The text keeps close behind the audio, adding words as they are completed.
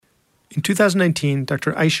In 2019,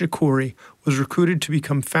 Dr. Aisha Khoury was recruited to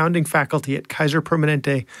become founding faculty at Kaiser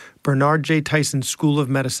Permanente Bernard J. Tyson School of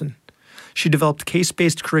Medicine. She developed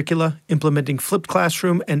case-based curricula, implementing flipped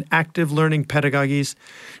classroom and active learning pedagogies.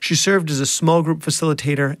 She served as a small group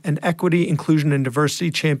facilitator, an equity, inclusion, and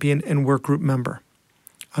diversity champion, and workgroup member.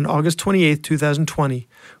 On August 28, 2020,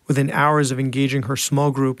 within hours of engaging her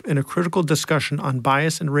small group in a critical discussion on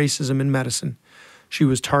bias and racism in medicine, she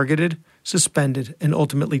was targeted, suspended, and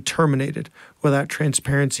ultimately terminated without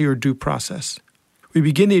transparency or due process. We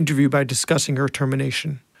begin the interview by discussing her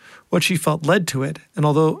termination, what she felt led to it, and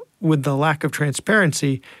although with the lack of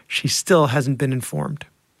transparency, she still hasn't been informed.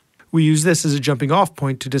 We use this as a jumping-off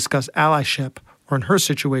point to discuss allyship, or in her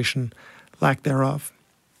situation, lack thereof.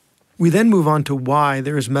 We then move on to why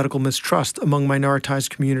there is medical mistrust among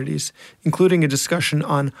minoritized communities, including a discussion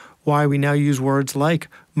on why we now use words like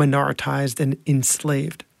minoritized and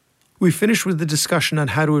enslaved. We finish with the discussion on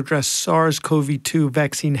how to address SARS-CoV-2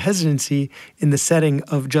 vaccine hesitancy in the setting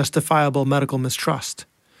of justifiable medical mistrust.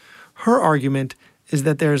 Her argument is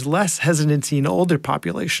that there is less hesitancy in older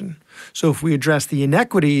population. So if we address the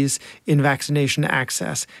inequities in vaccination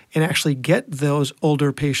access and actually get those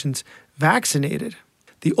older patients vaccinated,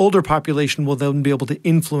 the older population will then be able to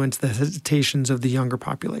influence the hesitations of the younger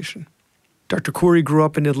population. Dr. Khoury grew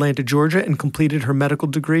up in Atlanta, Georgia, and completed her medical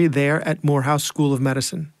degree there at Morehouse School of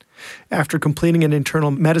Medicine. After completing an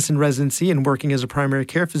internal medicine residency and working as a primary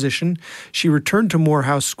care physician, she returned to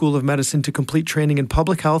Morehouse School of Medicine to complete training in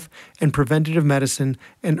public health and preventative medicine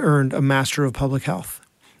and earned a Master of Public Health.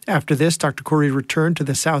 After this, Dr. Khoury returned to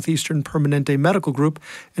the Southeastern Permanente Medical Group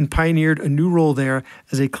and pioneered a new role there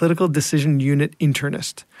as a clinical decision unit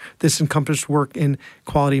internist. This encompassed work in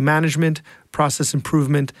quality management, process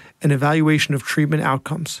improvement, and evaluation of treatment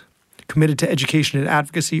outcomes. Committed to education and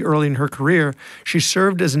advocacy early in her career, she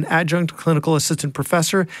served as an adjunct clinical assistant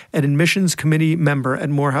professor and admissions committee member at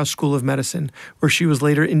Morehouse School of Medicine, where she was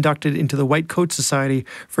later inducted into the White Coat Society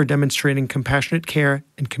for demonstrating compassionate care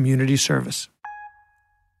and community service.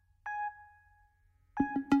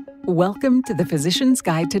 Welcome to the Physician's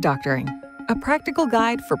Guide to Doctoring, a practical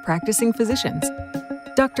guide for practicing physicians.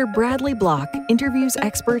 Dr. Bradley Block interviews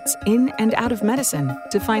experts in and out of medicine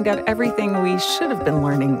to find out everything we should have been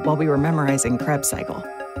learning while we were memorizing Krebs cycle.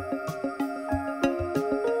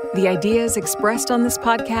 The ideas expressed on this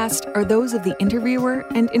podcast are those of the interviewer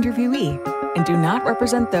and interviewee and do not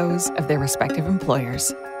represent those of their respective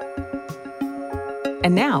employers.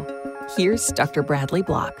 And now, here's Dr. Bradley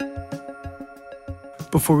Block.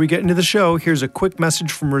 Before we get into the show, here's a quick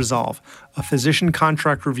message from Resolve, a physician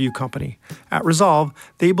contract review company. At Resolve,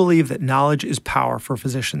 they believe that knowledge is power for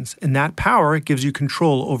physicians, and that power gives you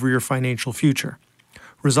control over your financial future.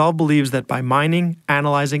 Resolve believes that by mining,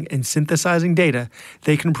 analyzing, and synthesizing data,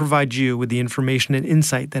 they can provide you with the information and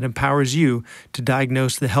insight that empowers you to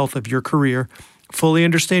diagnose the health of your career, fully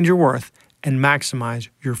understand your worth, and maximize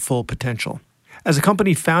your full potential. As a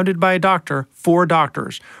company founded by a doctor for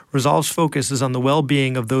doctors, Resolve's focus is on the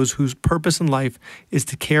well-being of those whose purpose in life is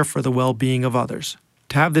to care for the well-being of others.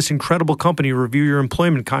 To have this incredible company review your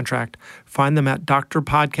employment contract, find them at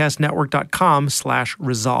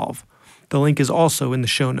drpodcastnetwork.com/resolve. The link is also in the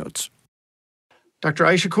show notes. Dr.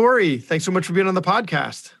 Aisha Khoury, thanks so much for being on the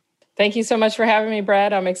podcast. Thank you so much for having me,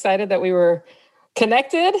 Brad. I'm excited that we were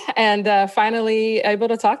connected and finally able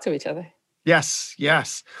to talk to each other. Yes.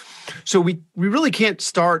 So we really can't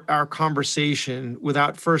start our conversation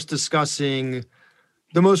without first discussing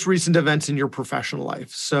the most recent events in your professional life.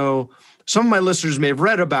 So some of my listeners may have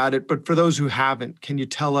read about it, but for those who haven't, can you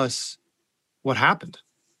tell us what happened?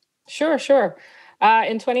 Sure.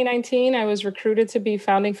 In 2019, I was recruited to be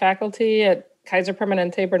founding faculty at Kaiser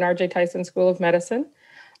Permanente Bernard J. Tyson School of Medicine.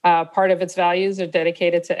 Part of its values are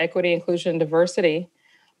dedicated to equity, inclusion, and diversity.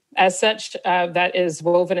 As such, that is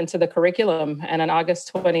woven into the curriculum. And on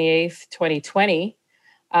August 28th, 2020,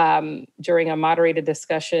 during a moderated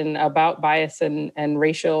discussion about bias and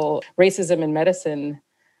racism in medicine,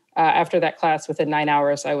 after that class, within 9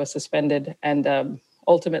 hours, I was suspended and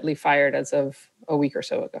ultimately fired as of a week or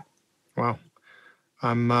so ago. Wow.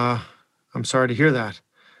 I'm sorry to hear that.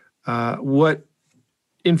 What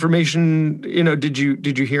information, did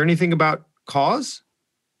you hear anything about cause?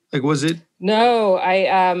 Like, was it? No,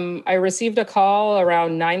 I received a call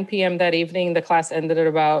around 9 p.m. that evening. The class ended at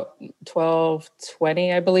about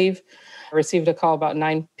 12:20, I believe. I received a call about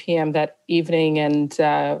 9 p.m. that evening and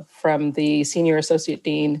from the Senior Associate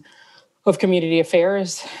Dean of Community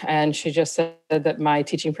Affairs. And she just said that my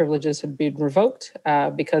teaching privileges had been revoked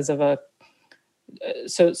because of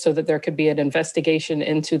so that there could be an investigation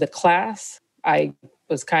into the class. I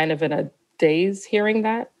was kind of in a daze hearing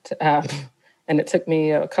that. And it took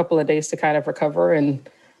me a couple of days to kind of recover. And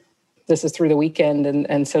this is through the weekend.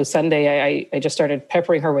 And so Sunday, I just started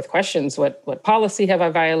peppering her with questions. What policy have I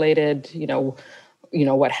violated?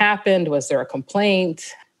 What happened? Was there a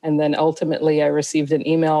complaint? And then ultimately I received an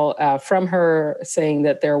email from her saying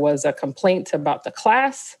that there was a complaint about the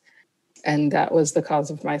class. And that was the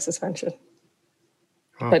cause of my suspension.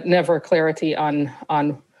 Wow. But never clarity on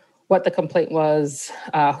what the complaint was,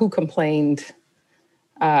 who complained.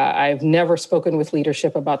 I've never spoken with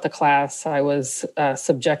leadership about the class. I was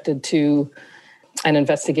subjected to an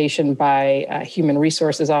investigation by human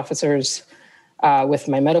resources officers with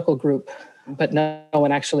my medical group, but no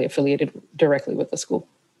one actually affiliated directly with the school.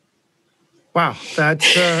 Wow,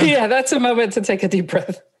 that's... yeah, that's a moment to take a deep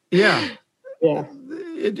breath. Yeah. Yeah.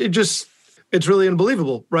 It's really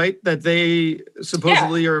unbelievable, right? That they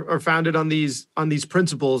supposedly are founded on these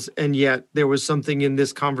principles, and yet there was something in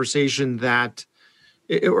this conversation that,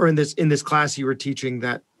 or in this class you were teaching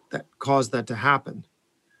that caused that to happen.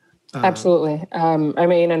 Absolutely.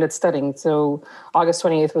 And it's stunning. So August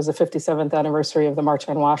 28th was the 57th anniversary of the March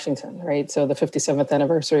on Washington, right? So the 57th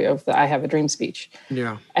anniversary of the I Have a Dream speech.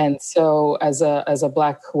 Yeah. And so as a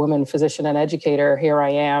Black woman physician and educator, here I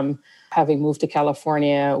am, having moved to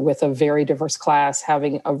California with a very diverse class,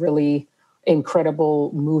 having a really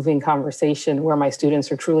incredible, moving conversation where my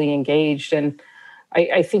students are truly engaged. And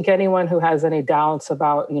I think anyone who has any doubts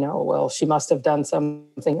about, she must have done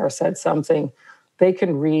something or said something, they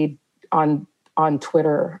can read on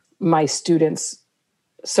Twitter my students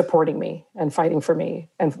supporting me and fighting for me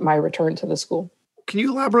and my return to the school. Can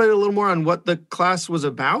you elaborate a little more on what the class was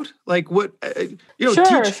about? Like what,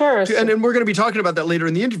 Sure. And then we're going to be talking about that later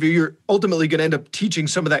in the interview. You're ultimately going to end up teaching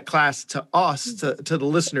some of that class to us, to the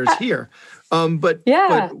listeners here. But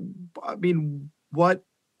I mean, what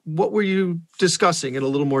were you discussing in a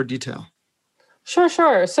little more detail?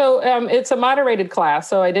 Sure. So it's a moderated class,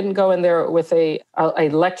 so I didn't go in there with a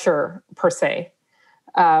lecture per se.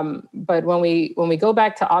 But when we go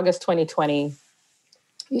back to August 2020,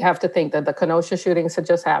 you have to think that the Kenosha shootings had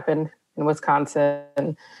just happened in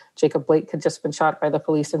Wisconsin. Jacob Blake had just been shot by the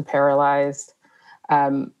police and paralyzed.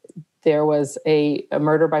 There was a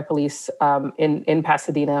murder by police in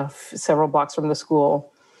Pasadena, several blocks from the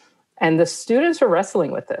school. And the students were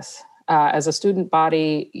wrestling with this. As a student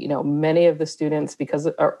body, many of the students,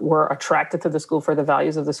 were attracted to the school for the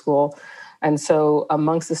values of the school. And so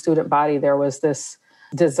amongst the student body, there was this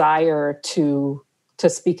desire to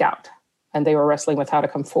speak out, and they were wrestling with how to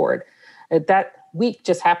come forward. That week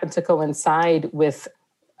just happened to coincide with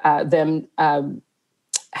them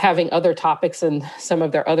having other topics in some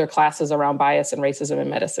of their other classes around bias and racism in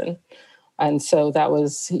medicine. And so that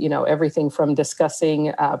was, everything from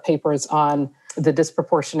discussing papers on the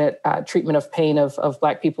disproportionate treatment of pain of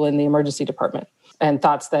Black people in the emergency department, and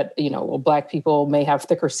thoughts that, Black people may have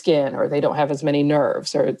thicker skin, or they don't have as many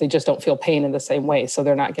nerves, or they just don't feel pain in the same way. So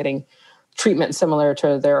they're not getting treatment similar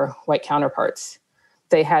to their white counterparts.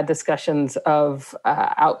 They had discussions of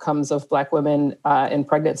outcomes of Black women in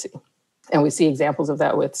pregnancy. And we see examples of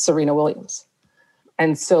that with Serena Williams.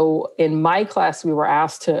 And so in my class, we were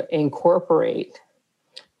asked to incorporate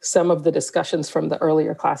some of the discussions from the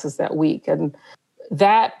earlier classes that week. And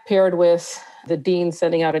that paired with the dean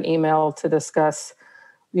sending out an email to discuss,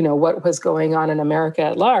 what was going on in America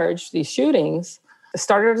at large, these shootings,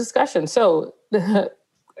 started a discussion. So I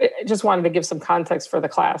just wanted to give some context for the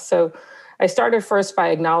class. So I started first by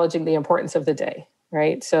acknowledging the importance of the day,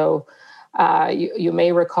 right? So you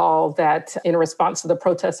may recall that in response to the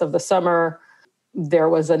protests of the summer, there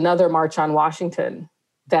was another March on Washington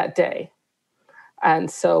that day.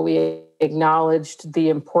 And so we acknowledged the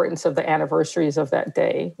importance of the anniversaries of that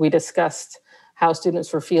day. We discussed how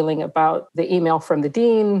students were feeling about the email from the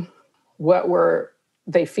dean. What were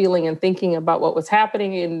they feeling and thinking about what was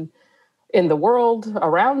happening in the world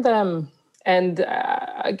around them? And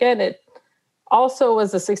again, it also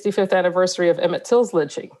was the 65th anniversary of Emmett Till's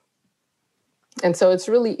lynching. And so it's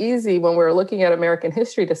really easy when we're looking at American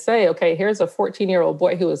history to say, okay, here's a 14-year-old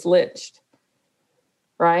boy who was lynched,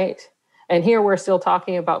 right? And here we're still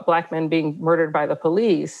talking about Black men being murdered by the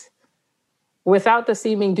police without the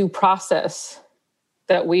seeming due process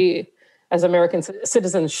that we as American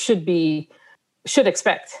citizens should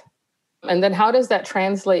expect. And then how does that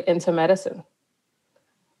translate into medicine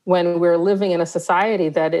when we're living in a society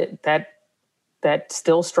that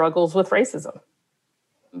still struggles with racism?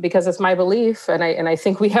 Because it's my belief, and I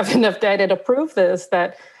think we have enough data to prove this,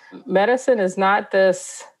 that medicine is not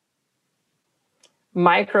this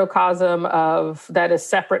microcosm that is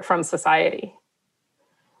separate from society.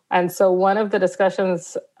 And so one of the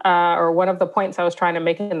discussions or one of the points I was trying to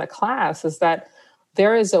make in the class is that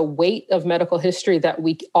there is a weight of medical history that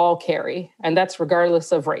we all carry, and that's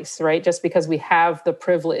regardless of race, right? Just because we have the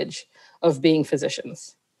privilege of being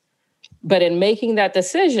physicians. But in making that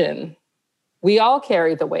decision, we all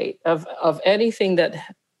carry the weight of anything that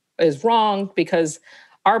is wrong, because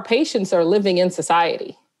our patients are living in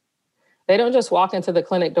society. They don't just walk into the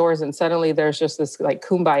clinic doors and suddenly there's just this like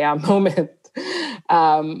kumbaya moment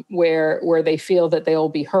where they feel that they'll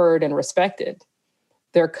be heard and respected.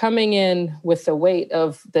 They're coming in with the weight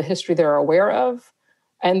of the history they're aware of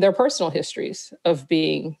and their personal histories of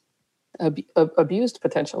being abused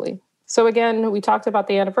potentially. So again, we talked about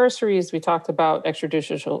the anniversaries, we talked about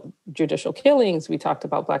judicial killings, we talked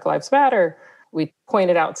about Black Lives Matter. We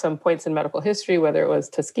pointed out some points in medical history, whether it was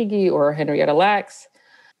Tuskegee or Henrietta Lacks.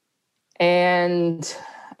 And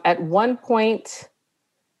at one point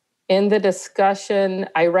in the discussion,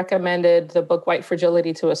 I recommended the book White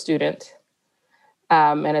Fragility to a student.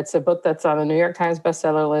 And it's a book that's on the New York Times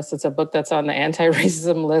bestseller list. It's a book that's on the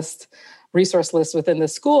anti-racism resource list within the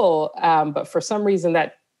school. But for some reason,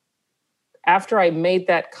 that after I made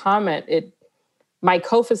that comment, my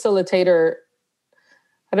co-facilitator,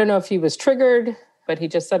 I don't know if he was triggered, but he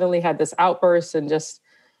just suddenly had this outburst and just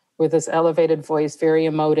with this elevated voice, very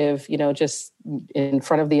emotive, just in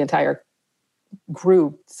front of the entire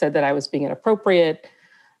group, said that I was being inappropriate.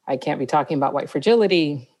 I can't be talking about white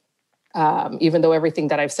fragility. Even though everything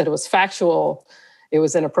that I've said was factual, it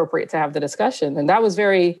was inappropriate to have the discussion. And that was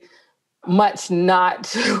very much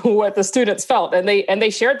not what the students felt. And they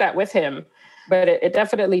shared that with him, but it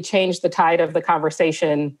definitely changed the tide of the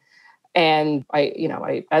conversation. And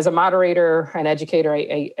I as a moderator and educator,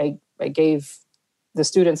 I gave the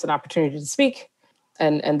students an opportunity to speak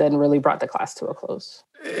and then really brought the class to a close.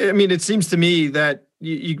 I mean, it seems to me that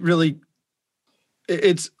you really,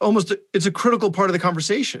 it's a critical part of the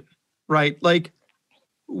conversation, right? Like,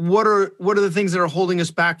 what are the things that are holding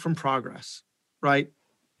us back from progress, right?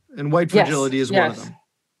 And white fragility is one of them,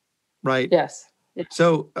 right? Yes.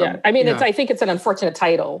 So, I mean, I think it's an unfortunate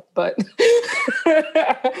title, but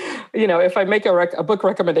if I make a book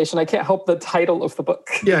recommendation, I can't help the title of the book.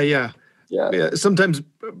 Yeah. Sometimes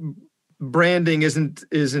branding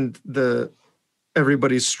isn't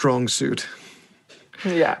everybody's strong suit.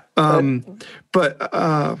 Yeah.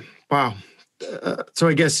 Wow. So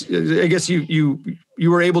I guess you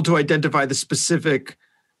were able to identify the specific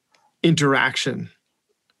interaction,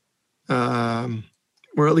 or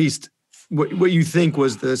at least what you think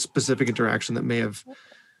was the specific interaction that may have.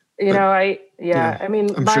 I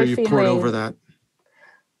mean, I'm sure you've poured over that.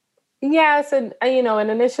 Yes, and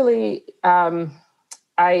initially, I.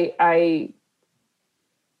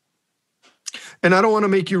 And I don't want to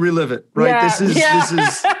make you relive it, right? Yeah, this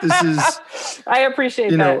is. I appreciate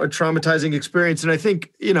that. A traumatizing experience, and I think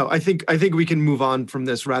we can move on from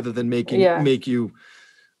this rather than make you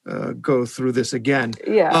go through this again.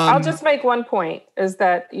 Yeah, I'll just make one point: is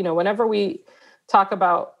that whenever we talk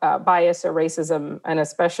about bias or racism, and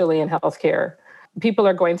especially in healthcare, people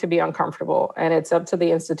are going to be uncomfortable, and it's up to the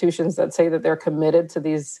institutions that say that they're committed to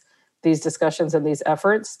these discussions and these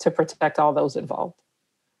efforts to protect all those involved.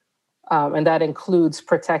 And that includes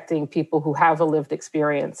protecting people who have a lived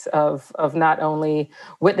experience of not only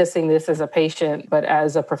witnessing this as a patient, but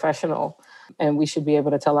as a professional. And we should be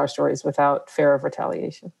able to tell our stories without fear of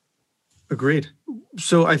retaliation. Agreed.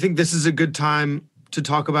 So I think this is a good time to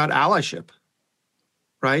talk about allyship,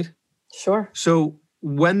 right? Sure. So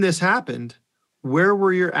when this happened, where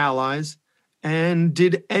were your allies? And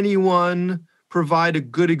did anyone provide a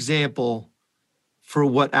good example for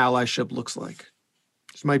what allyship looks like?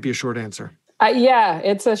 This might be a short answer. Yeah,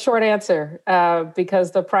 it's a short answer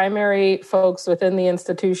because the primary folks within the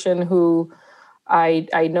institution who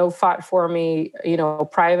I know fought for me,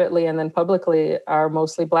 privately and then publicly are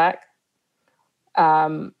mostly Black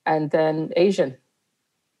and then Asian.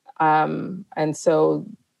 And so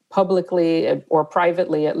publicly or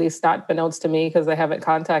privately, at least not beknownst to me because they haven't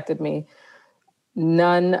contacted me,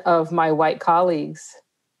 none of my white colleagues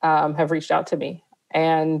have reached out to me.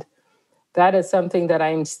 And that is something that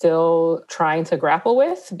I'm still trying to grapple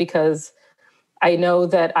with because I know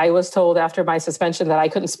that I was told after my suspension that I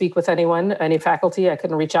couldn't speak with anyone, any faculty. I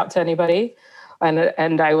couldn't reach out to anybody.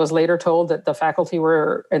 And I was later told that the faculty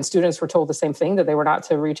and students were told the same thing, that they were not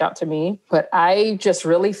to reach out to me. But I just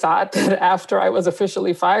really thought that after I was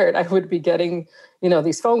officially fired, I would be getting,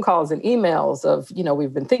 these phone calls and emails of,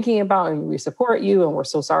 we've been thinking about and we support you and we're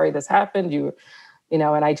so sorry this happened.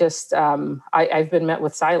 And I just, I've been met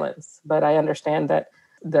with silence, but I understand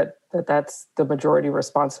that's the majority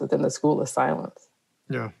response within the school is silence.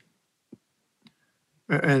 Yeah.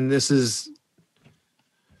 And this is,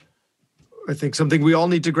 I think, something we all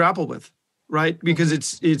need to grapple with, right? Because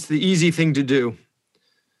it's the easy thing to do.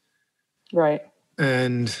 Right.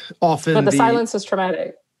 And often but the silence is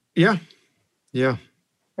traumatic. Yeah.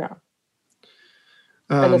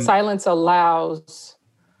 And the silence allows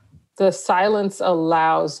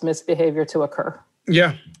misbehavior to occur.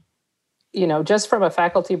 Yeah. Just from a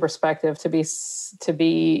faculty perspective, to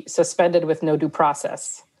be suspended with no due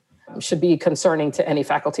process should be concerning to any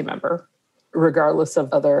faculty member, regardless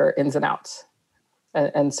of other ins and outs.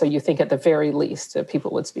 And so you think at the very least that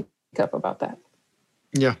people would speak up about that.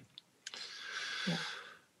 Yeah.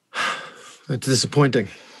 It's disappointing.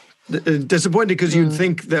 Disappointing because you'd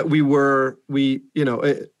think that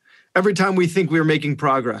every time we think we're making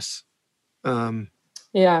progress.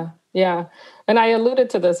 Yeah. And I alluded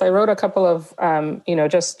to this. I wrote a couple of,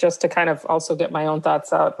 just to kind of also get my own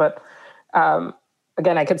thoughts out. But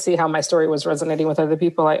again, I could see how my story was resonating with other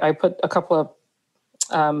people. I put a couple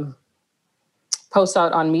of posts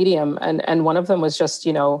out on Medium, and one of them was just,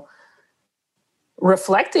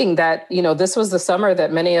 reflecting that, this was the summer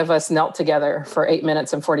that many of us knelt together for 8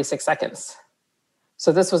 minutes and 46 seconds.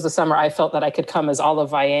 So this was the summer I felt that I could come as all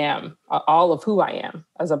of who I am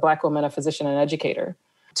as a Black woman, a physician, and educator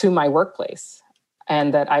to my workplace,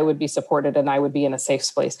 and that I would be supported and I would be in a safe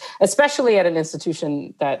space, especially at an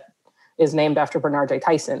institution that is named after Bernard J.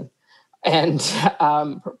 Tyson and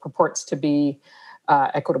purports to be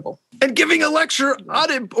equitable. And giving a lecture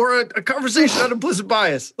on it or a conversation on implicit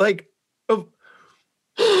bias,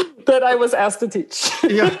 that I was asked to teach.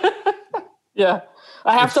 Yeah. Yeah.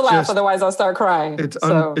 I have to laugh, otherwise I'll start crying. It's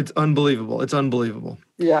unbelievable. It's unbelievable.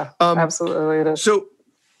 Yeah, absolutely it is. So,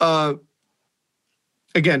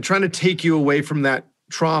 again, trying to take you away from that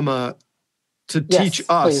trauma to teach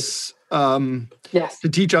us, to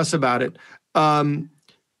teach us about it.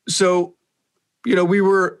 So, we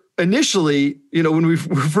were initially, when we were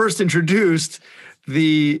first introduced,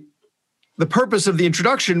 the purpose of the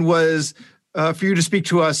introduction was for you to speak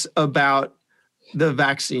to us about the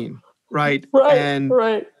vaccine, right? And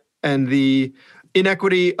the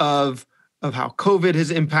inequity of how COVID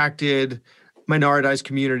has impacted minoritized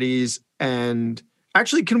communities. And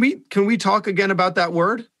actually, can we talk again about that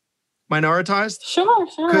word, minoritized? Sure.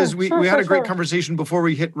 Because we had a great conversation before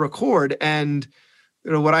we hit record, and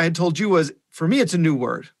what I had told you was, for me, it's a new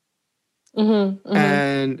word,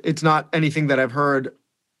 and it's not anything that I've heard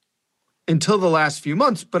until the last few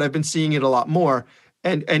months, but I've been seeing it a lot more.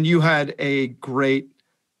 And you had a great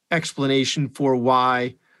explanation for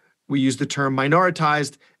why we use the term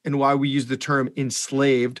minoritized and why we use the term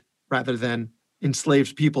enslaved rather than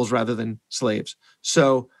enslaved peoples rather than slaves.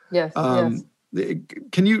 So yes.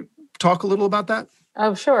 Can you talk a little about that?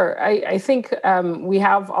 Oh, sure. I think we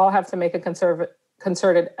all have to make a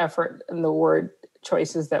concerted effort in the word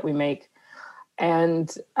choices that we make.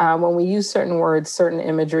 And when we use certain words, certain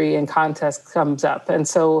imagery and context comes up. And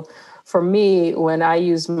so for me, when I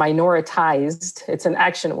use minoritized, it's an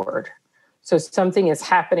action word. So something is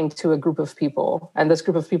happening to a group of people, and this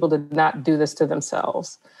group of people did not do this to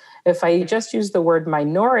themselves. If I just use the word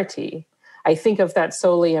minority, I think of that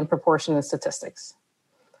solely in proportion and statistics.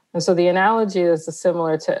 And so the analogy is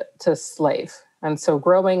similar to slave. And so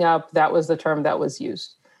growing up, that was the term that was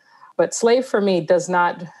used. But slave for me does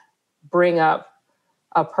not bring up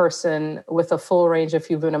a person with a full range of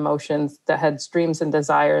human emotions that has dreams and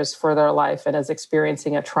desires for their life and is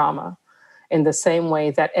experiencing a trauma in the same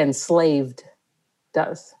way that enslaved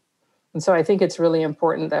does. And so I think it's really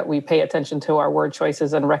important that we pay attention to our word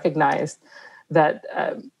choices and recognize that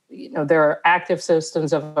there are active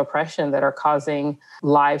systems of oppression that are causing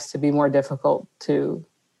lives to be more difficult to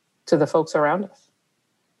the folks around us,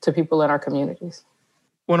 to people in our communities.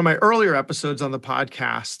 One of my earlier episodes on the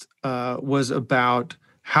podcast was about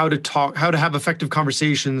how to have effective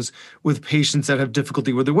conversations with patients that have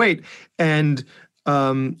difficulty with their weight. And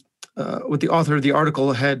what the author of the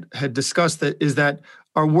article had discussed that is that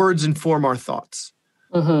our words inform our thoughts,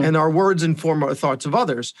 and our words inform our thoughts of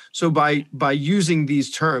others. So by using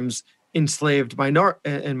these terms, enslaved, and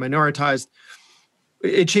minoritized,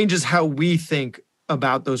 it changes how we think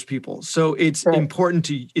about those people. So it's important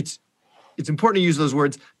to use those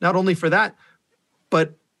words, not only for that,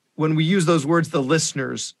 but when we use those words, the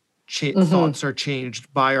listeners' thoughts are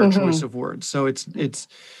changed by our choice of words. So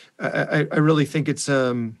I really think it's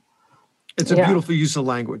a beautiful use of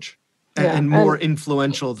language and more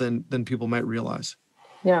influential than people might realize.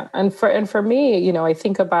 Yeah, and for me, I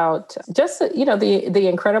think about just the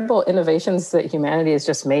incredible innovations that humanity has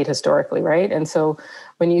just made historically, right? And so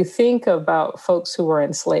when you think about folks who were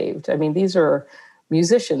enslaved, I mean, these are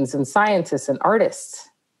musicians and scientists and artists,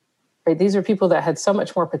 right? These are people that had so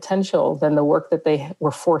much more potential than the work that they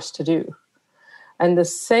were forced to do. And the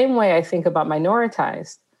same way I think about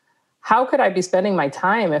minoritized, how could I be spending my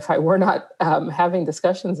time if I were not having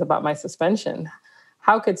discussions about my suspension?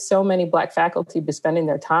 How could so many Black faculty be spending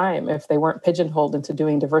their time if they weren't pigeonholed into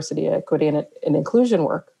doing diversity, equity, and inclusion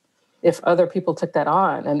work, if other people took that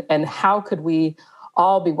on? And how could we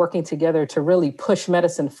all be working together to really push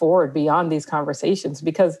medicine forward beyond these conversations?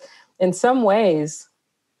 Because in some ways,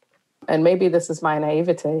 and maybe this is my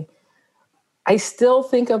naivete, I still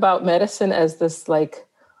think about medicine as this like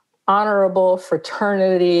honorable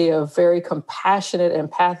fraternity of very compassionate,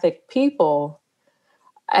 empathic people.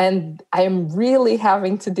 And I'm really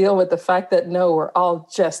having to deal with the fact that, no, we're all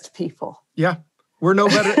just people. Yeah. We're no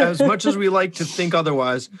better. As much as we like to think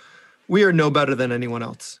otherwise, we are no better than anyone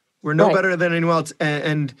else. We're no better than anyone else.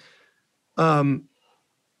 And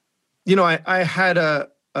you know, I had a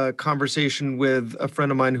conversation with a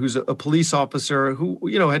friend of mine who's a police officer who,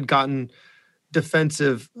 you know, had gotten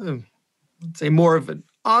defensive, let's say more of an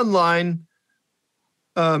online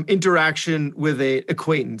interaction with a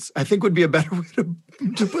acquaintance, I think would be a better way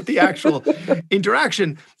to put the actual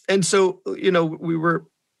interaction. And so, you know, we were,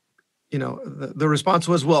 you know, the response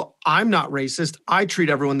was, well, I'm not racist. I treat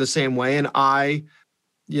everyone the same way. And I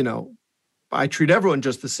treat everyone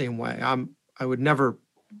just the same way. I would never,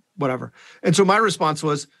 whatever. And so my response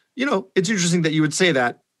was, you know, it's interesting that you would say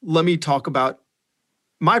that. Let me talk about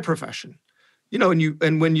my profession. You know,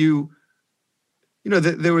 and when you know,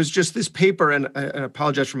 there was just this paper, and I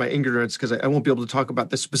apologize for my ignorance because I won't be able to talk about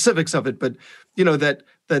the specifics of it, but, you know, that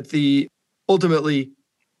the ultimately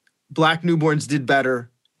Black newborns did better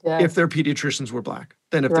if their pediatricians were Black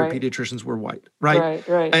than if their pediatricians were white, right?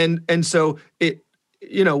 Right. And so it,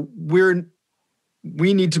 you know,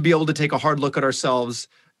 we need to be able to take a hard look at ourselves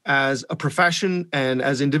as a profession and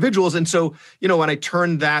as individuals. And so, you know, when I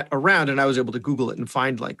turned that around and I was able to Google it and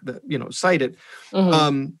find like cite it,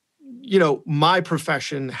 you know, my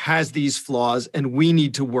profession has these flaws and we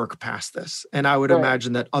need to work past this. And I would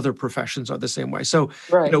imagine that other professions are the same way. So,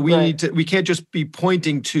 you know, we can't just be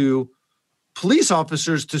pointing to police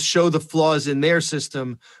officers to show the flaws in their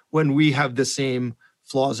system when we have the same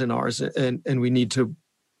flaws in ours, and we need to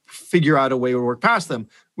figure out a way to work past them.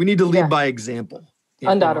 We need to lead by example.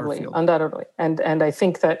 Undoubtedly. And I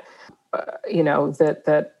think that, you know,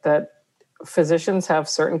 that physicians have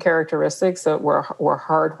certain characteristics that we're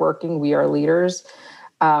hardworking. We are leaders.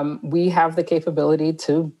 We have the capability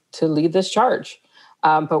to lead this charge.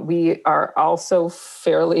 But we are also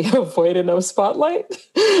fairly avoidant of spotlight.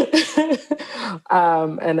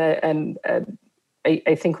 And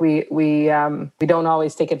I think we don't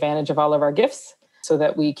always take advantage of all of our gifts so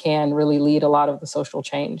that we can really lead a lot of the social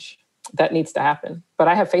change that needs to happen. But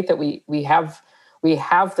I have faith that we have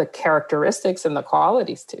the characteristics and the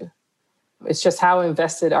qualities to. It's just how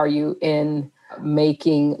invested are you in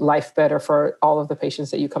making life better for all of the patients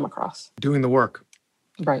that you come across? Doing the work.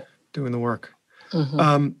 Right. Doing the work.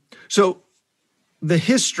 So the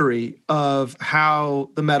history of how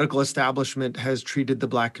the medical establishment has treated the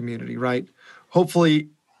Black community, right? Hopefully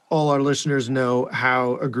all our listeners know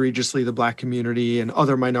how egregiously the Black community and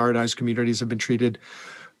other minoritized communities have been treated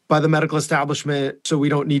by the medical establishment. So we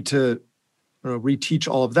don't need to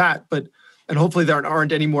reteach all of that. And hopefully there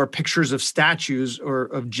aren't any more pictures of statues or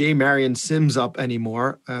of J. Marion Sims up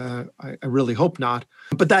anymore. I really hope not.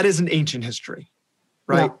 But that is an ancient history,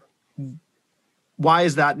 right? No. Why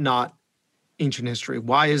is that not ancient history?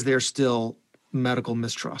 Why is there still medical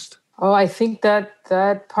mistrust? Oh, I think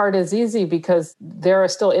that part is easy because there are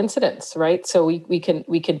still incidents, right? So we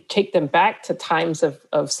can take them back to times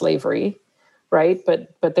of slavery, right?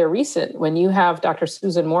 But they're recent. When you have Dr.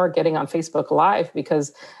 Susan Moore getting on Facebook Live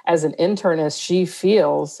because as an internist, she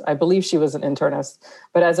feels, I believe she was an internist,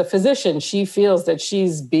 but as a physician, she feels that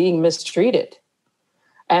she's being mistreated.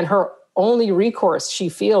 And her only recourse she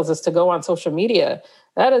feels is to go on social media.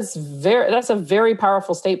 That's a very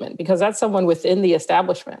powerful statement because that's someone within the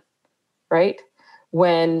establishment, right?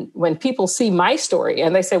 When people see my story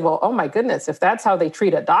and they say, well, oh my goodness, if that's how they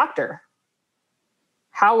treat a doctor,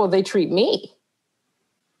 how will they treat me?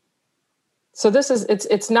 So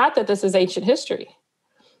it's not that this is ancient history.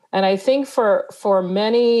 And I think for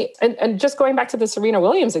many, and just going back to the Serena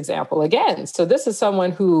Williams example again, so this is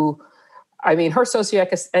someone who, I mean, her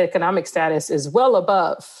socioeconomic status is well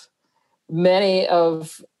above many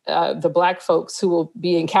of the Black folks who will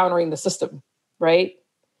be encountering the system, right?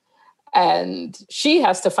 And she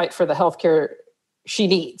has to fight for the healthcare she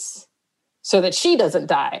needs so that she doesn't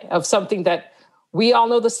die of something that we all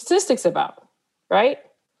know the statistics about, right?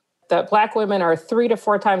 That Black women are 3 to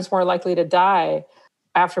 4 times more likely to die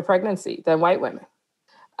after pregnancy than white women.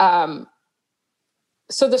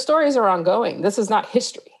 So the stories are ongoing. This is not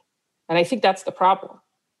history. And I think that's the problem.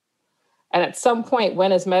 And at some point,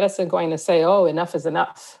 when is medicine going to say, oh, enough is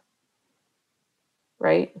enough?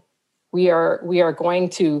 Right? We are going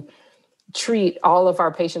to treat all of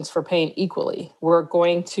our patients for pain equally. We're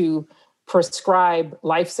going to prescribe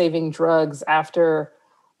life-saving drugs after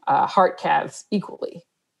heart caths equally.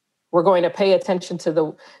 We're going to pay attention to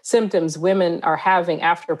the symptoms women are having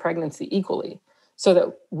after pregnancy equally, so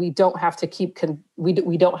that we don't have to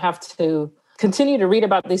we don't have to continue to read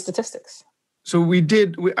about these statistics. So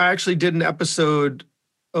I actually did an episode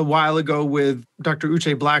a while ago with Dr.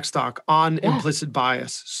 Uche Blackstock on implicit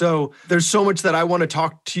bias. So there's so much that I want to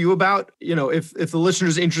talk to you about. If the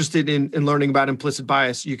listener's interested in learning about implicit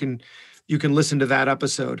bias, you can listen to that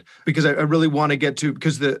episode, because I really want to get to,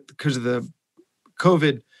 because of the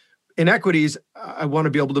COVID inequities, I want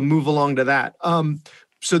to be able to move along to that.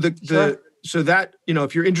 So that,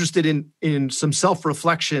 if you're interested in some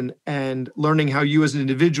self-reflection and learning how you as an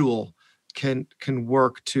individual can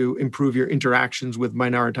work to improve your interactions with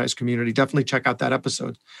minoritized community, definitely check out that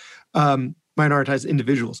episode. Minoritized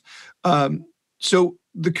individuals. So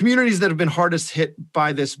the communities that have been hardest hit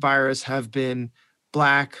by this virus have been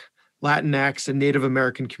Black, Latinx, and Native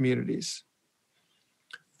American communities.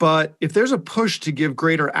 But if there's a push to give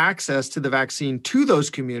greater access to the vaccine to those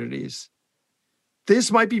communities,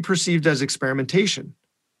 this might be perceived as experimentation,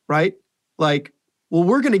 right? Like, well,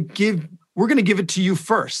 we're going to give it to you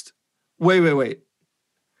first. Wait.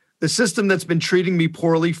 The system that's been treating me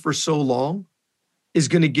poorly for so long is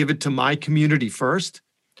going to give it to my community first.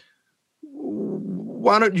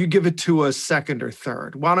 Why don't you give it to us second or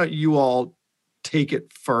third? Why don't you all take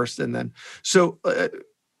it first? And then, so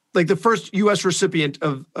like the first U.S. recipient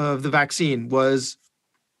of the vaccine was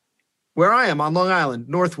where I am on Long Island,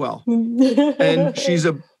 Northwell. And she's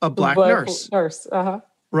a Black nurse.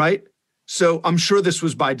 Right? So I'm sure this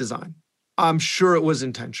was by design. I'm sure it was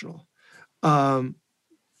intentional.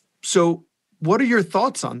 So what are your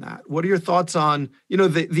thoughts on that? What are your thoughts on,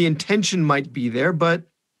 the intention might be there, but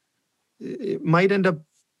it might end up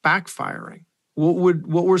backfiring?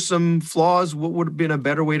 What were some flaws? What would have been a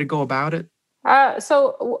better way to go about it?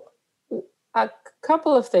 So a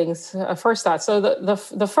couple of things. First thought. So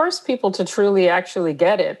the first people to truly actually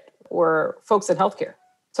get it were folks in healthcare.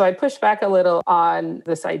 So I pushed back a little on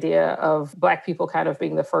this idea of Black people kind of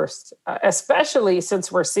being the first, especially since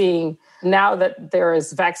we're seeing now that there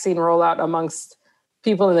is vaccine rollout amongst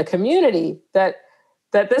people in the community, that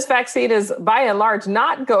this vaccine is by and large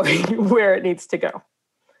not going where it needs to go.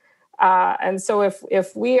 And so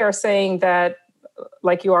if we are saying that,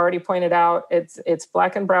 like you already pointed out, it's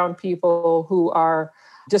Black and brown people who are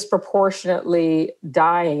disproportionately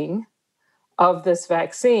dying of this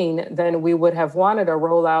vaccine, then we would have wanted a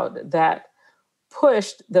rollout that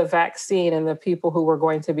pushed the vaccine and the people who were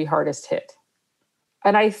going to be hardest hit.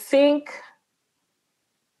 And I think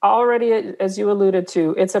already, as you alluded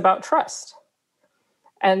to, it's about trust.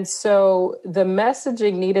 And so the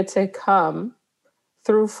messaging needed to come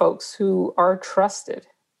through folks who are trusted.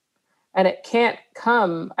 And it can't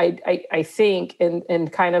come, I think, in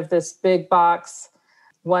kind of this big box,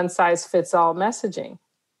 one size fits all messaging.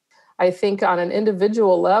 I think on an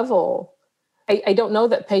individual level, I don't know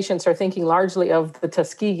that patients are thinking largely of the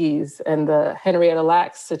Tuskegees and the Henrietta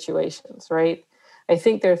Lacks situations, right? I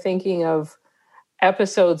think they're thinking of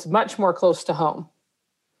episodes much more close to home.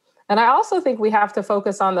 And I also think we have to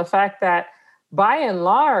focus on the fact that, by and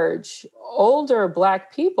large, older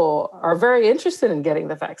Black people are very interested in getting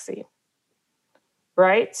the vaccine,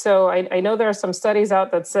 right? So I know there are some studies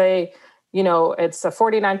out that say, it's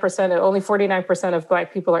 49%, only 49% of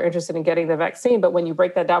Black people are interested in getting the vaccine. But when you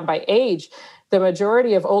break that down by age, the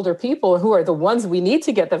majority of older people, who are the ones we need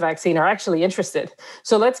to get the vaccine, are actually interested.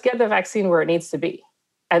 So let's get the vaccine where it needs to be.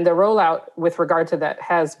 And the rollout with regard to that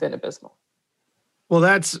has been abysmal. Well,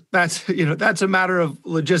 that's a matter of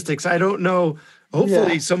logistics. I don't know.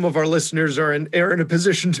 Hopefully some of our listeners are in a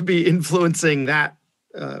position to be influencing that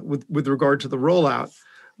with regard to the rollout.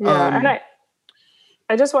 Yeah, and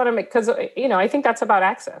I just want to make, because, I think that's about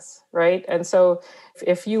access, right? And so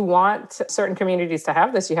if you want certain communities to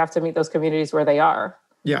have this, you have to meet those communities where they are.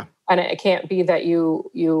 Yeah. And it can't be that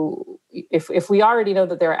if we already know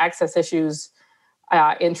that there are access issues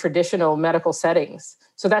in traditional medical settings,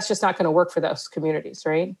 so that's just not going to work for those communities,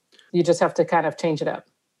 right? You just have to kind of change it up.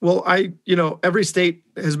 Well, every state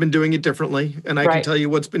has been doing it differently. And I can tell you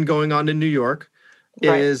what's been going on in New York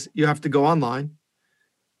is you have to go online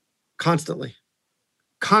constantly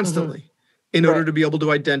in order to be able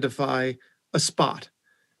to identify a spot.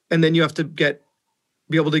 And then you have to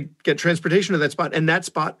be able to get transportation to that spot. And that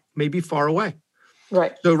spot may be far away.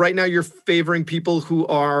 Right. So right now you're favoring people who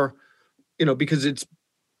are, because it's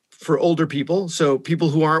for older people, so people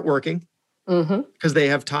who aren't working, Mm-hmm. because they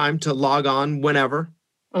have time to log on whenever.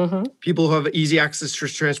 Mm-hmm. People who have easy access to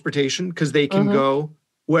transportation because they can Mm-hmm. go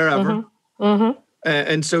wherever. Mm-hmm. Mm-hmm.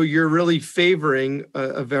 And so you're really favoring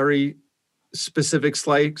a very specific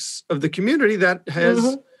slice of the community that has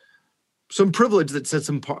Mm-hmm. some privilege that sets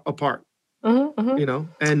them apart, Mm-hmm. Mm-hmm.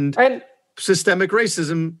 and And systemic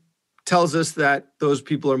racism tells us that those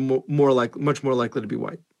people are much more likely to be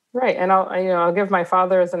white. right, and I'll give my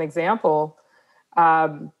father as an example.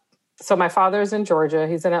 So my father's in Georgia.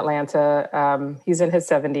 He's in Atlanta. He's in his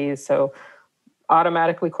 70s, so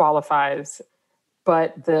automatically qualifies.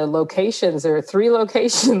 But the locations, there are 3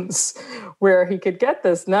 locations where he could get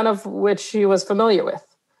this, none of which he was familiar with.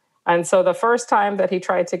 And so the first time that he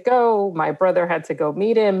tried to go, my brother had to go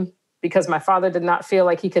meet him because my father did not feel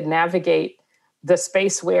like he could navigate the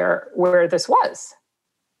space where this was.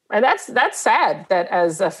 And that's sad that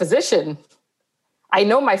as a physician, I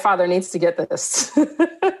know my father needs to get this.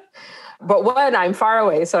 But 1, I'm far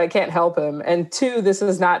away, so I can't help him. And 2, this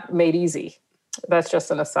is not made easy. That's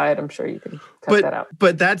just an aside. I'm sure you can cut that out.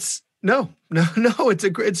 But that's no.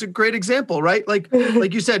 It's a great example, right? Like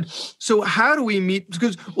you said. So how do we meet?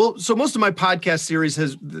 So most of my podcast series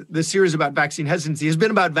the series about vaccine hesitancy has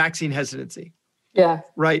been about vaccine hesitancy. Yeah.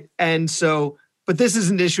 Right. And so, but this is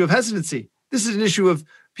an issue of hesitancy. This is an issue of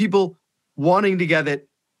people wanting to get it,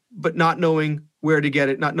 but not knowing where to get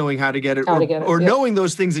it, not knowing how to get it, or knowing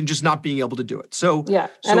those things and just not being able to do it. So,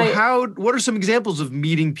 what are some examples of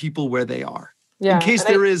meeting people where they are? Yeah, in case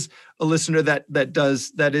there is a listener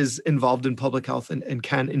that is involved in public health and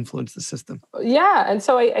can influence the system. Yeah, and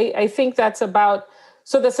so I think that's about,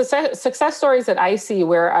 so the success stories that I see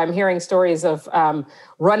where I'm hearing stories of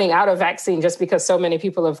running out of vaccine just because so many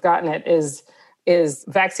people have gotten it is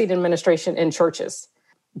vaccine administration in churches,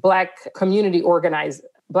 Black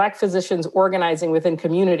physicians organizing within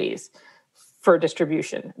communities for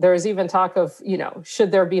distribution. There is even talk of,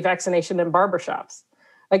 should there be vaccination in barbershops?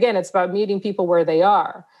 Again, it's about meeting people where they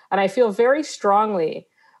are. And I feel very strongly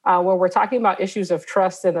when we're talking about issues of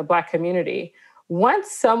trust in the Black community,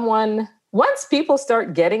 once people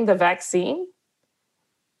start getting the vaccine,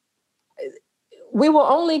 we will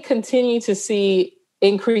only continue to see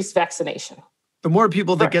increased vaccination. The more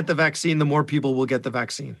people that get the vaccine, the more people will get the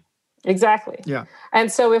vaccine. Exactly. Yeah. And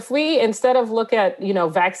so if we, instead of look at,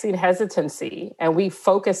 vaccine hesitancy and we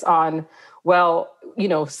focus on,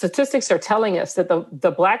 statistics are telling us that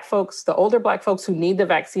the Black folks, the older Black folks who need the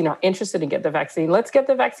vaccine are interested in getting the vaccine. Let's get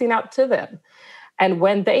the vaccine out to them. And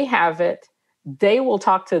when they have it, they will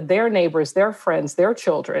talk to their neighbors, their friends, their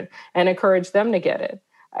children, and encourage them to get it.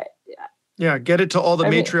 Yeah. Get it to all the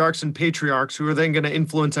matriarchs and patriarchs who are then going to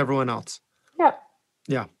influence everyone else. Yeah.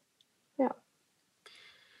 Yeah. Yeah.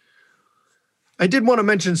 I did want to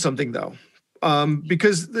mention something though,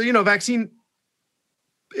 because vaccine,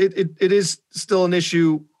 it is still an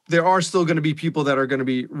issue. There are still going to be people that are going to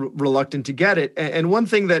be reluctant to get it. And one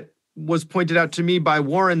thing that was pointed out to me by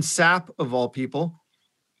Warren Sapp, of all people,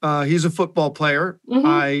 he's a football player. Mm-hmm.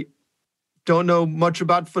 I don't know much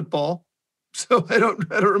about football, so I don't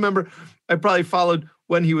remember. I probably followed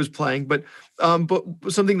when he was playing, but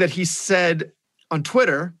something that he said on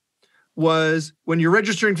Twitter was, when you're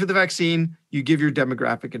registering for the vaccine, you give your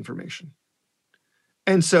demographic information.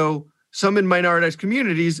 And so some in minoritized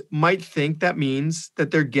communities might think that means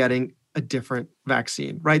that they're getting a different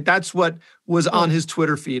vaccine, right? That's what was on his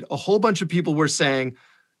Twitter feed. A whole bunch of people were saying,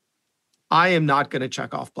 I am not going to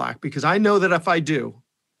check off Black because I know that if I do,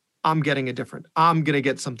 I'm going to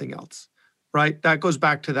get something else, right? That goes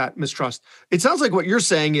back to that mistrust. It sounds like what you're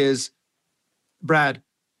saying is, Brad,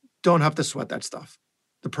 don't have to sweat that stuff.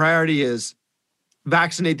 The priority is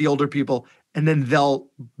vaccinate the older people, and then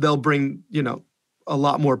they'll bring, a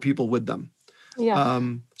lot more people with them. Yeah.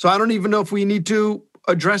 So I don't even know if we need to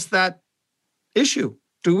address that issue.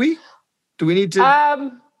 Do we? Do we need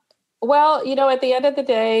to? Well, at the end of the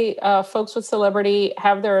day, folks with celebrity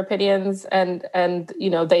have their opinions and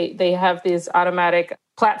they have these automatic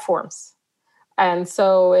platforms. And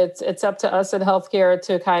so it's up to us in healthcare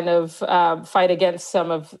to kind of fight against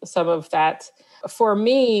some of that. For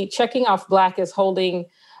me, checking off Black is holding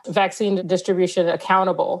vaccine distribution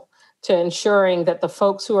accountable to ensuring that the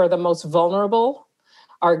folks who are the most vulnerable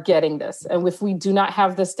are getting this. And if we do not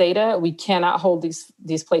have this data, we cannot hold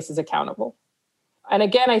these places accountable. And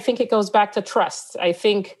again, I think it goes back to trust. I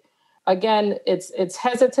think, again, it's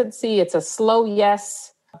hesitancy. It's a slow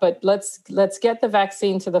yes, but let's get the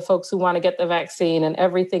vaccine to the folks who want to get the vaccine, and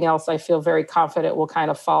everything else I feel very confident will kind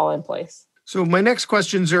of fall in place. So my next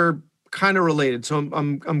questions are kind of related. So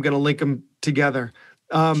I'm going to link them together.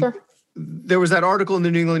 Sure. There was that article in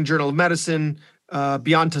the New England Journal of Medicine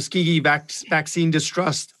Beyond Tuskegee, Vaccine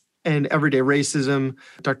Distrust and Everyday Racism,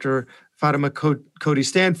 Dr. Fatima Cody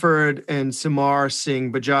Stanford and Simar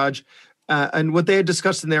Singh Bajaj, and what they had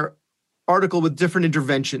discussed in their article with different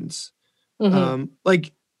interventions.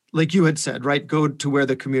 Like you had said, right? Go to where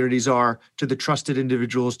the communities are, to the trusted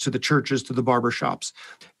individuals, to the churches, to the barbershops.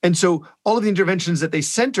 And so all of the interventions that they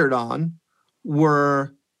centered on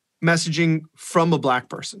were messaging from a Black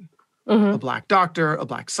person, a Black doctor, a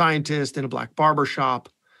Black scientist, in a Black barbershop.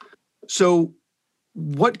 So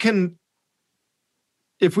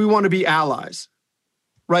if we want to be allies,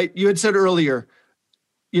 right? You had said earlier,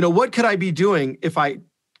 what could I be doing if I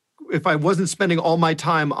wasn't spending all my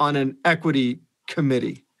time on an equity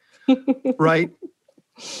committee, right?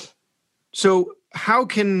 So how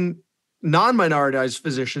can non-minoritized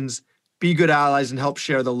physicians be good allies and help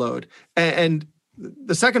share the load? And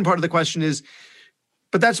the second part of the question is,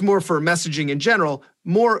 but that's more for messaging in general,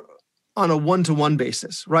 more on a one-to-one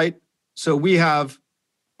basis, right? So we have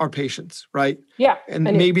our patients, right? Yeah. And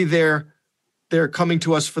maybe they're coming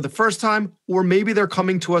to us for the first time, or maybe they're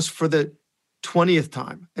coming to us for the 20th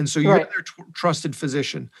time. And so you're their trusted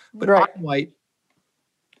physician, but I'm white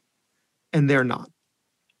and they're not,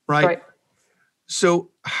 right?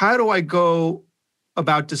 So how do I go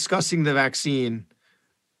about discussing the vaccine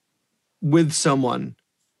with someone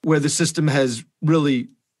where the system has really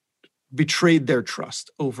betrayed their trust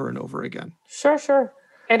over and over again? Sure.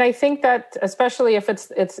 And I think that especially if it's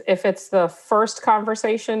the first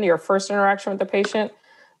conversation, your first interaction with the patient,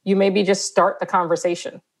 you maybe just start the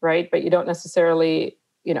conversation, right? But you don't necessarily,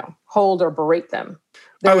 hold or berate them.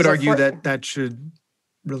 I would argue that should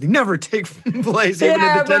really never take place, even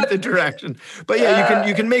in the 10th interaction. But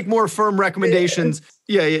you can make more firm recommendations.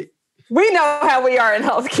 Yeah. We know how we are in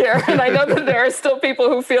healthcare, and I know that there are still people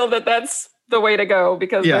who feel that that's the way to go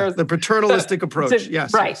because there's the paternalistic approach.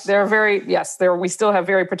 Yes, right. Yes. We still have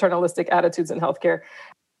very paternalistic attitudes in healthcare.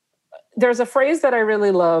 There's a phrase that I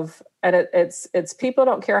really love, and it's people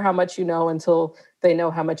don't care how much you know until they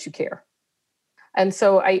know how much you care. And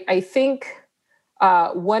so I think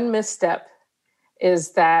one misstep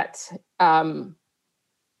is that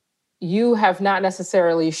you have not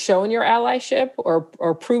necessarily shown your allyship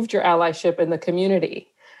or proved your allyship in the community,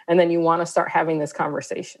 and then you want to start having this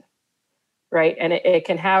conversation, right? And it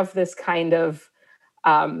can have this kind of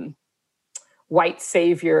white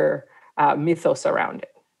savior mythos around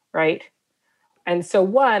it, right? And so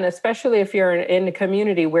one, especially if you're in a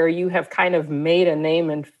community where you have kind of made a name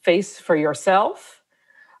and face for yourself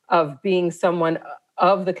of being someone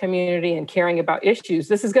of the community and caring about issues,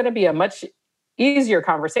 this is going to be a much easier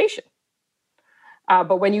conversation.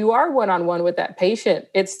 But when you are one-on-one with that patient,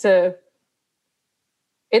 it's to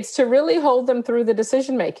really hold them through the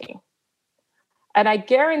decision-making. And I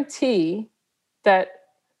guarantee that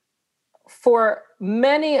for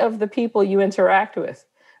many of the people you interact with,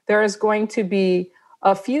 there is going to be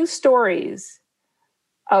a few stories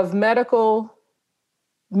of medical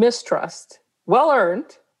mistrust,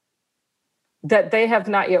 well-earned, that they have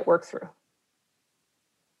not yet worked through.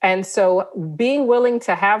 And so being willing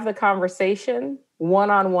to have the conversation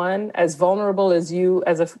one-on-one, as vulnerable as you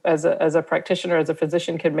as a practitioner, as a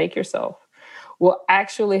physician can make yourself, will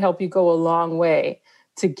actually help you go a long way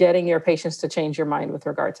to getting your patients to change your mind with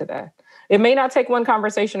regard to that. It may not take one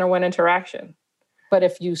conversation or one interaction, but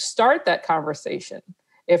if you start that conversation,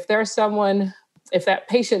 if that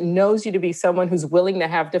patient knows you to be someone who's willing to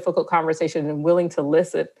have difficult conversations and willing to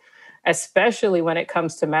listen, especially when it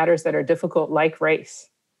comes to matters that are difficult like race,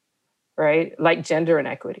 right? Like gender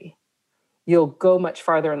inequity, you'll go much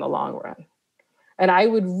farther in the long run. And I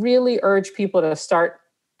would really urge people to start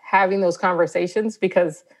having those conversations,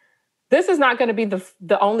 because this is not going to be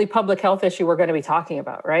the only public health issue we're going to be talking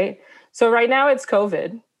about, right? So right now it's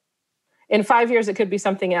COVID. In 5 years, it could be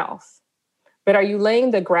something else. But are you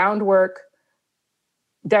laying the groundwork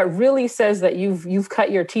that really says that you've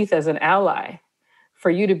cut your teeth as an ally for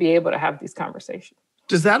you to be able to have these conversations?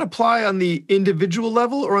 Does that apply on the individual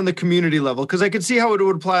level or on the community level? Because I could see how it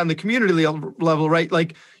would apply on the community level, right?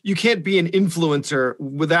 Like you can't be an influencer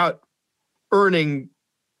without earning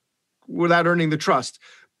the trust.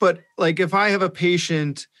 But like if I have a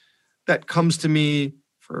patient that comes to me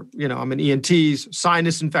for, I'm an ENT,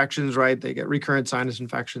 sinus infections, right? They get recurrent sinus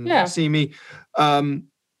infections, They see me.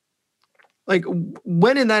 Like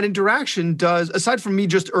when in that interaction aside from me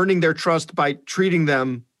just earning their trust by treating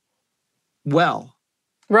them well,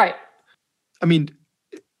 right? I mean,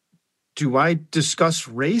 do I discuss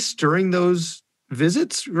race during those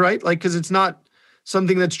visits, right? Like, because it's not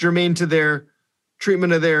something that's germane to their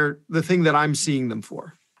treatment of the thing that I'm seeing them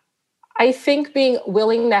for. I think being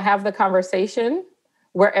willing to have the conversation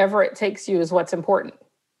wherever it takes you is what's important.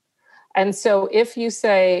 And so if you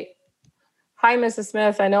say, hi, Mrs.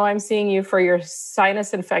 Smith, I know I'm seeing you for your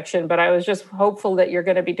sinus infection, but I was just hopeful that you're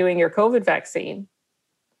going to be doing your COVID vaccine.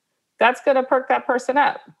 That's going to perk that person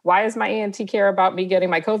up. Why does my ENT care about me getting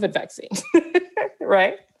my COVID vaccine?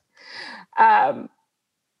 Right?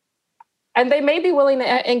 And they may be willing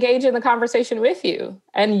to engage in the conversation with you.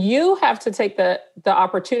 And you have to take the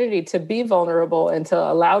opportunity to be vulnerable and to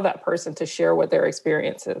allow that person to share what their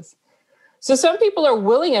experience is. So some people are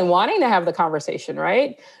willing and wanting to have the conversation,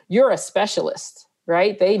 right? You're a specialist,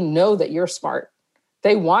 right? They know that you're smart.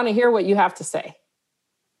 They want to hear what you have to say,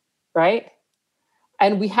 right?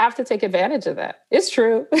 And we have to take advantage of that. It's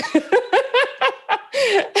true.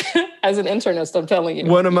 As an internist, I'm telling you.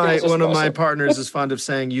 One of my partners is fond of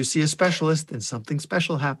saying, you see a specialist and something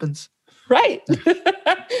special happens. Right.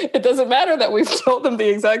 It doesn't matter that we've told them the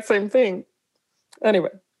exact same thing. Anyway,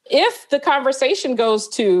 if the conversation goes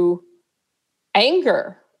to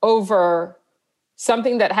anger over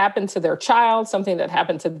something that happened to their child, something that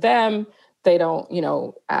happened to them, they don't,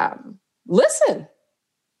 listen,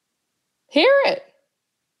 hear it,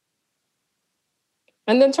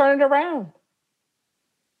 and then turn it around.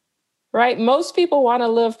 Right? Most people want to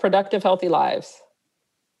live productive, healthy lives.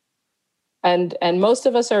 And most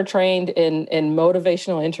of us are trained in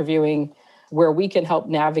motivational interviewing where we can help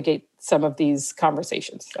navigate some of these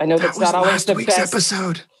conversations. I know that's not always the best.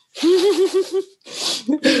 Episode.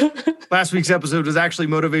 Last week's episode was actually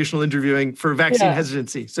motivational interviewing for vaccine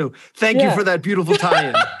hesitancy. So thank you for that beautiful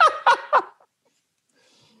tie-in.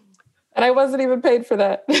 And I wasn't even paid for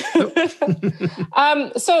that.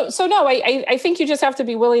 So no, I think you just have to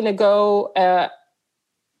be willing to go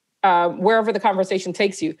wherever the conversation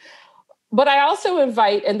takes you. But I also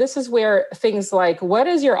invite, and this is where things like, what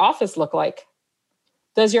does your office look like?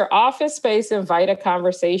 Does your office space invite a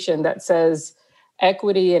conversation that says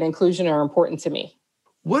equity and inclusion are important to me?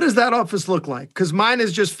 What does that office look like? Because mine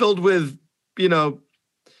is just filled with,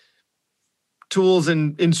 tools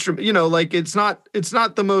and instruments, it's not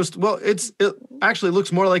the most, it actually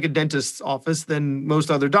looks more like a dentist's office than most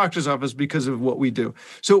other doctor's office because of what we do.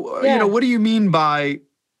 So, what do you mean by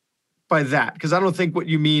that? Because I don't think what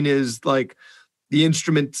you mean is like the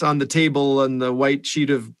instruments on the table and the white sheet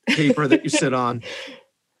of paper that you sit on.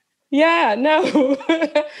 Yeah, no.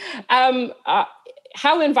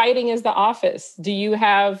 How inviting is the office? Do you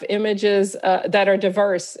have images that are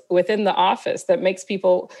diverse within the office that makes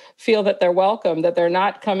people feel that they're welcome, that they're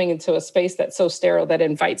not coming into a space that's so sterile that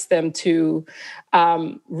invites them to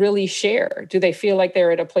really share? Do they feel like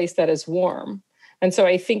they're at a place that is warm? And so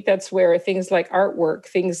I think that's where things like artwork,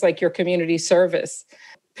 things like your community service,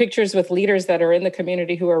 pictures with leaders that are in the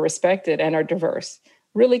community who are respected and are diverse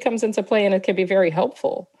really comes into play, and it can be very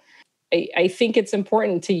helpful. I think it's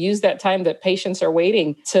important to use that time that patients are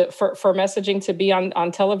waiting for messaging to be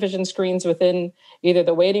on television screens within either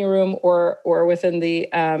the waiting room or within the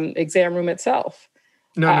exam room itself.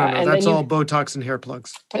 No. That's all Botox and hair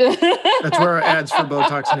plugs. That's where our ads for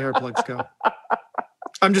Botox and hair plugs go.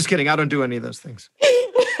 I'm just kidding. I don't do any of those things.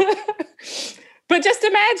 But just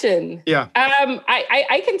imagine. Yeah.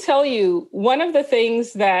 I can tell you one of the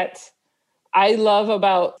things that I love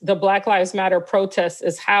about the Black Lives Matter protests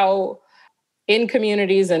is how in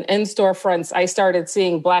communities and in storefronts, I started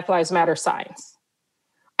seeing Black Lives Matter signs.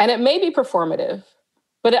 And it may be performative,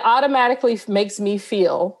 but it automatically makes me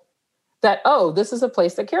feel that, this is a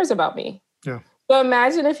place that cares about me. Yeah. So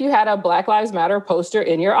imagine if you had a Black Lives Matter poster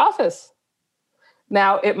in your office.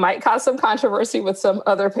 Now, it might cause some controversy with some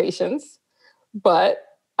other patients, but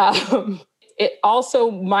it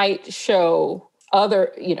also might show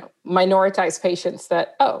other, minoritized patients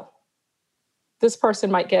that, this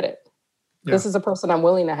person might get it. Yeah. This is a person I'm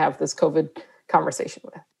willing to have this COVID conversation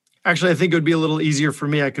with. Actually, I think it would be a little easier for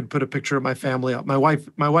me. I could put a picture of my family up. My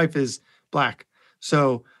wife is Black.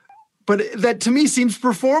 So, but that to me seems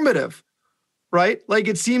performative, right? Like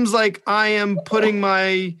it seems like I am putting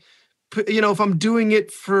my, if I'm doing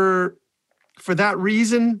it for that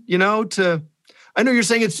reason, I know you're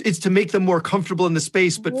saying it's to make them more comfortable in the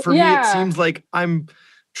space, but for me, it seems like I'm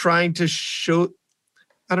trying to show,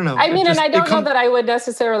 I don't know. I mean, and I don't know that I would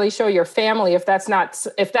necessarily show your family if that's not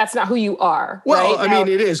who you are. Well, right? I mean,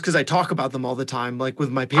 it is because I talk about them all the time. Like with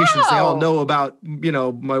my patients, they all know about,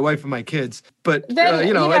 my wife and my kids. But, and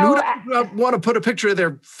who doesn't want to put a picture of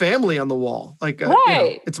their family on the wall? Like,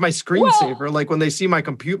 it's my screensaver. Like when they see my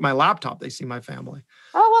laptop, they see my family.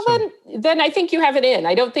 Oh, well, then I think you have it in.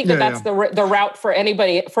 I don't think that's the route for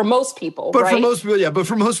anybody, for most people. But for most people, But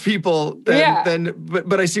for most people,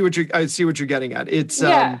 but I see what you're getting at. It's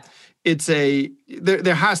there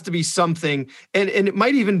has to be something, and it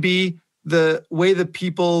might even be the way the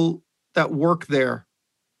people that work there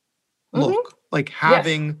look, like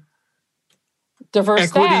having diverse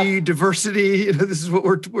equity, staff. Diversity. This is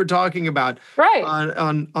what we're talking about, right?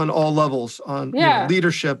 On all levels, on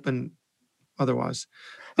leadership and otherwise.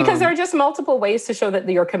 Because there are just multiple ways to show that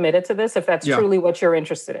you're committed to this, if that's truly what you're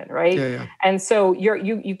interested in, right? Yeah. And so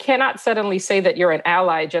you cannot suddenly say that you're an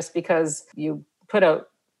ally just because you put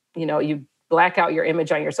you black out your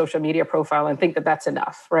image on your social media profile and think that that's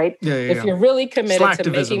enough, right? If you're really committed to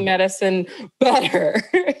making medicine better,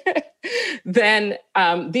 then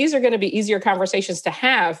these are going to be easier conversations to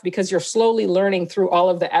have because you're slowly learning through all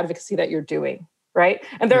of the advocacy that you're doing, right?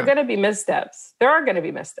 And there are going to be missteps. There are going to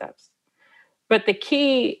be missteps. But the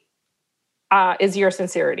key is your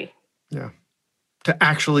sincerity. Yeah. To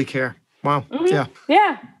actually care. Wow. Mm-hmm. Yeah.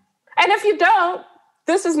 Yeah. And if you don't,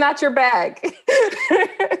 this is not your bag.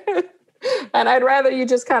 And I'd rather you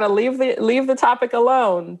just kind of leave the topic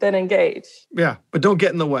alone than engage. Yeah. But don't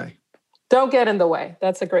get in the way. Don't get in the way.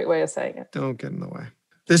 That's a great way of saying it. Don't get in the way.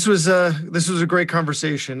 This was a great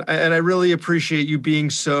conversation. And I really appreciate you being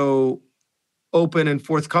so open and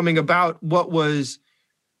forthcoming about what was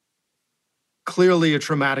clearly a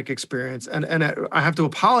traumatic experience. And I have to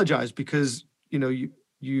apologize because,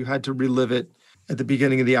 you had to relive it at the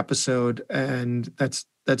beginning of the episode, and that's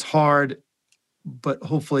hard, but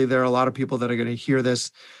hopefully there are a lot of people that are going to hear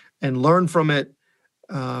this and learn from it.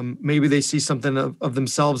 Maybe they see something of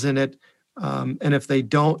themselves in it. And if they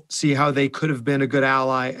don't, see how they could have been a good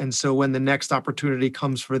ally. And so when the next opportunity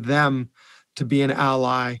comes for them to be an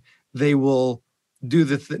ally, they will do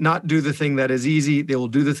not do the thing that is easy. They will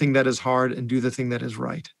do the thing that is hard and do the thing that is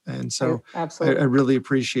right. And so I really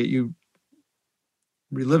appreciate you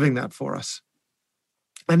reliving that for us.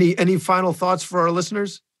 Any final thoughts for our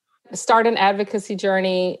listeners? Start an advocacy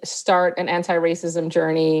journey, start an anti-racism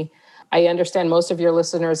journey. I understand most of your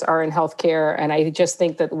listeners are in healthcare, and I just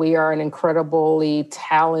think that we are an incredibly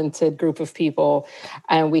talented group of people,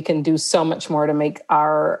 and we can do so much more to make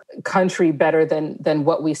our country better than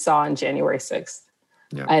what we saw on January 6th.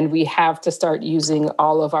 Yeah. And we have to start using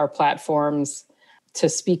all of our platforms to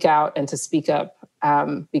speak out and to speak up,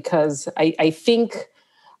 because I think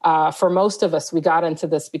for most of us, we got into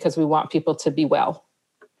this because we want people to be well.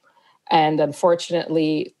 And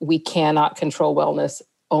unfortunately, we cannot control wellness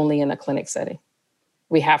only in a clinic setting.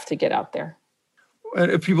 We have to get out there.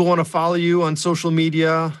 And if people want to follow you on social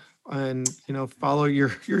media and follow your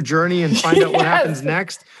journey and find out what happens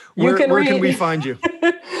next, where can we find you?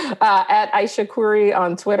 At Aisha Khoury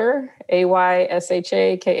on Twitter,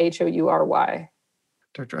 AYSHAKHOURY.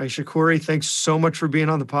 Dr. Aisha Khoury, thanks so much for being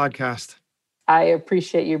on the podcast. I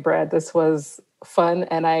appreciate you, Brad. This was fun,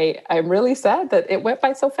 and I'm really sad that it went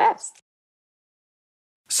by so fast.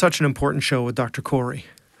 Such an important show with Dr. Khoury.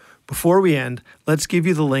 Before we end, let's give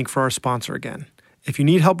you the link for our sponsor again. If you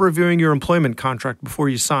need help reviewing your employment contract before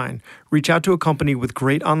you sign, reach out to a company with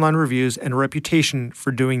great online reviews and a reputation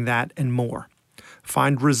for doing that and more.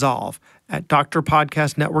 Find Resolve at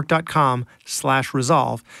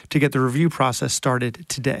drpodcastnetwork.com/resolve to get the review process started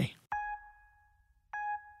today.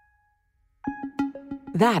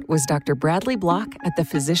 That was Dr. Bradley Block at the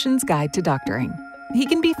Physician's Guide to Doctoring. He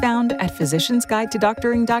can be found at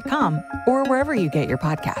physiciansguidetodoctoring.com or wherever you get your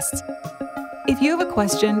podcasts. If you have a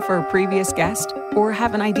question for a previous guest or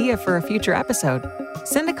have an idea for a future episode,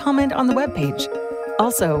 send a comment on the webpage.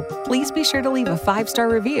 Also, please be sure to leave a 5-star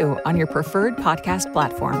review on your preferred podcast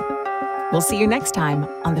platform. We'll see you next time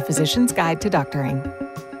on the Physician's Guide to Doctoring.